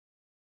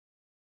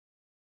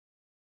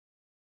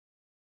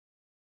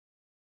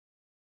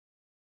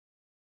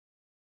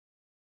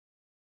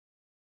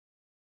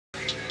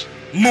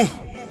Moo.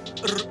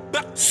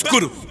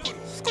 Skuttle.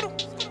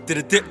 Did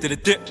a dip, did a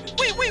dip.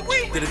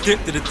 Did a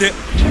dip, did a dip.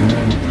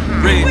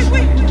 Rage.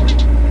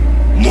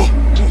 Moo.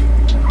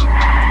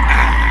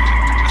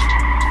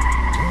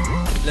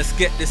 Let's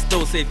get this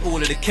dough, save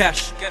all of the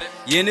cash.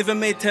 You ain't even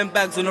made 10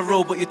 bags on the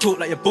road, but you talk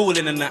like you're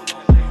balling and that.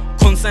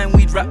 Consign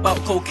weed, rap about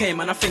cocaine,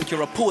 man, I think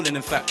you're appalling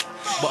in fact.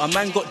 But a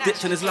man got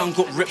dipped and his lung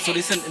got ripped, so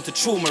they sent him to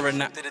trauma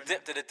and that.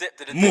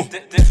 Moo.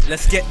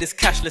 Let's get this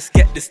cash, let's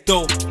get this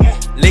dough.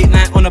 Late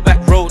night on the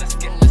back road,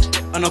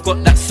 and I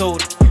got that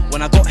sold.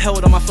 When I got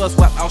held on my first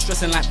whack, I was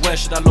stressing like, where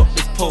should I lock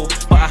this pole?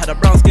 But I had a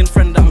brown skin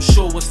friend that I'm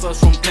sure was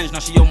first from Penge, now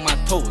she on my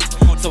toes.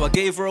 So I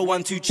gave her a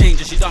 1-2 change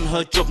and she done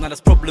her job, now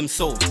that's problem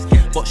solved.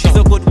 But she's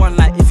a good one,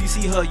 like if you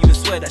see her you would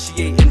swear that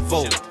she ain't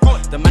involved.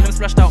 The man them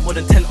splashed out more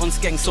than 10 on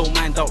skeng, so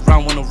mind out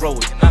round on the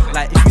road.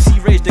 Like if you see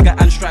Rage Digger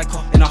and Striker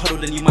in a huddle,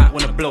 then you might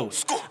wanna blow.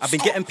 I've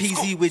been getting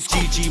PZ with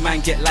GG, man,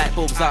 get light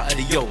bulbs out of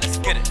the yo.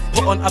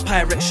 Put on a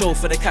pirate show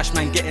for the cash,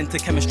 man, get into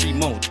chemistry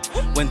mode.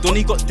 When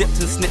Donny got dipped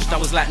and snitched, I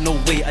was like, no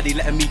way are they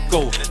letting me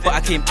go. But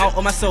I came out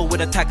on my cell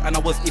with a tag and I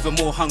was even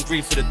more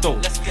hungry for the dough.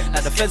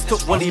 Like the feds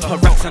took Wally per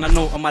racks and I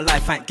know on my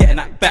life I ain't getting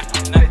that back.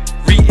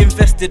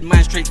 Reinvested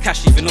mine straight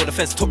cash even though the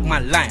feds took my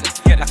line.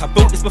 Like I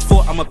built this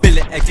before, I'ma build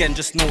it again,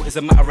 just know it's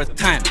a matter of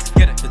time.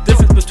 The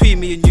difference between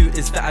me and you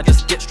is that I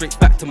just get straight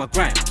back to my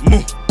grind.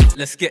 Moo.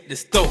 Let's get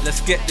this dough,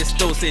 let's get this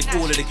dough, save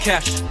all of the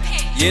cash.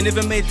 You ain't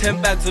even made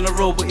 10 bags on the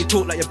road, but you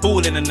talk like you're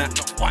balling and that.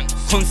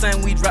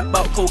 Consign weed, rap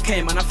about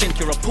cocaine, man, I think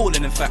you're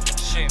appalling in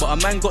fact. But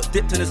a man got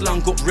dipped and his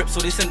lung got ripped, so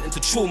they sent him to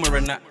trauma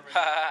and that.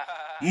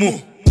 Moo.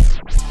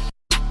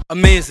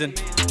 Amazing.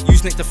 You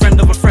snaked a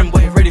friend of a friend,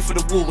 but you're ready for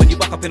the war when you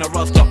back up in a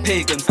rust up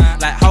pagans.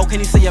 Like how can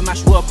you say you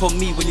mash work on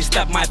me when you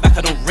stab my back,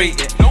 I don't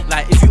rate it.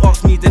 Like if you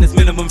ask me then it's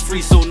minimum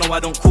 3, so no I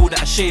don't call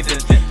that a shaving.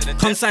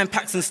 Consign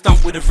packs and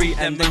stump with a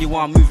 3M, then you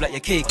wanna move like you're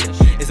caking.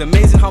 It's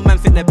amazing how man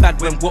think they're bad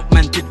when what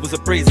man did was a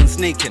brazen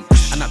snaking.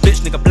 And that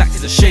bitch nigga black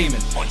is a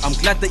shaming. I'm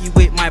glad that you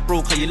ate my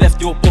bro, cause you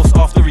left your boss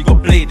after he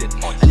got bladed.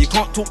 And you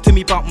can't talk to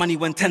me about money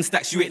when 10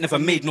 stacks you ain't never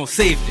made nor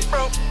saved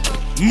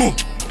it. Moo.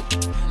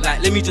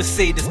 Like let me just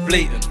say this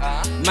blatant.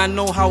 Man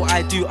know how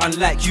I do,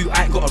 unlike you,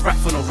 I ain't got a rap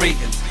for no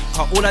ratings.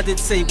 Cause all I did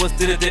say was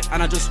did a dip,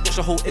 and I just watch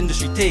the whole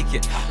industry take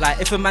it.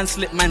 Like if a man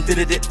slip, man did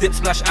a dip,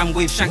 splash and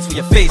wave shanks for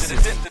your faces.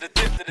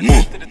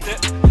 Moo.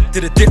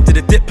 Did a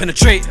dip,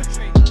 penetrating.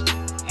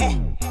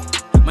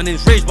 My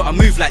name's Rage but I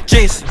move like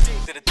Jason.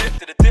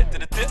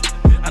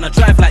 And I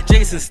drive like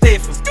Jason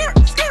Statham.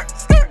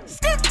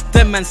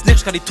 Them man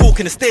snitch cause they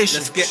talk in the station.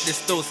 Let's get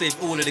this dough, save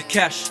all of the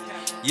cash.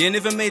 You ain't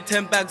even made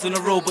 10 bags on the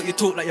road, but you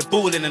talk like you're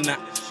balling and that.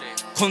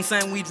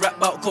 Consign weed, rap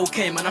about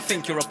cocaine, man, I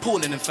think you're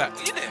appalling in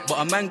fact. But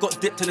a man got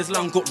dipped and his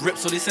lung got ripped,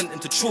 so they sent him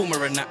to trauma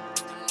and that.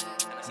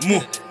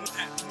 Moo.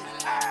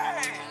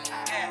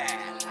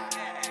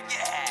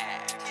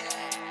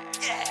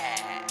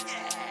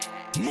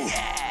 Moo.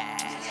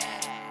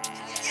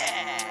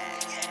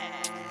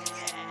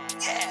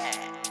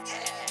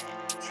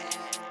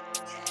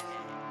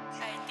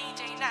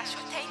 DJ Nash,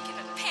 you're taking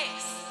a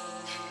piss.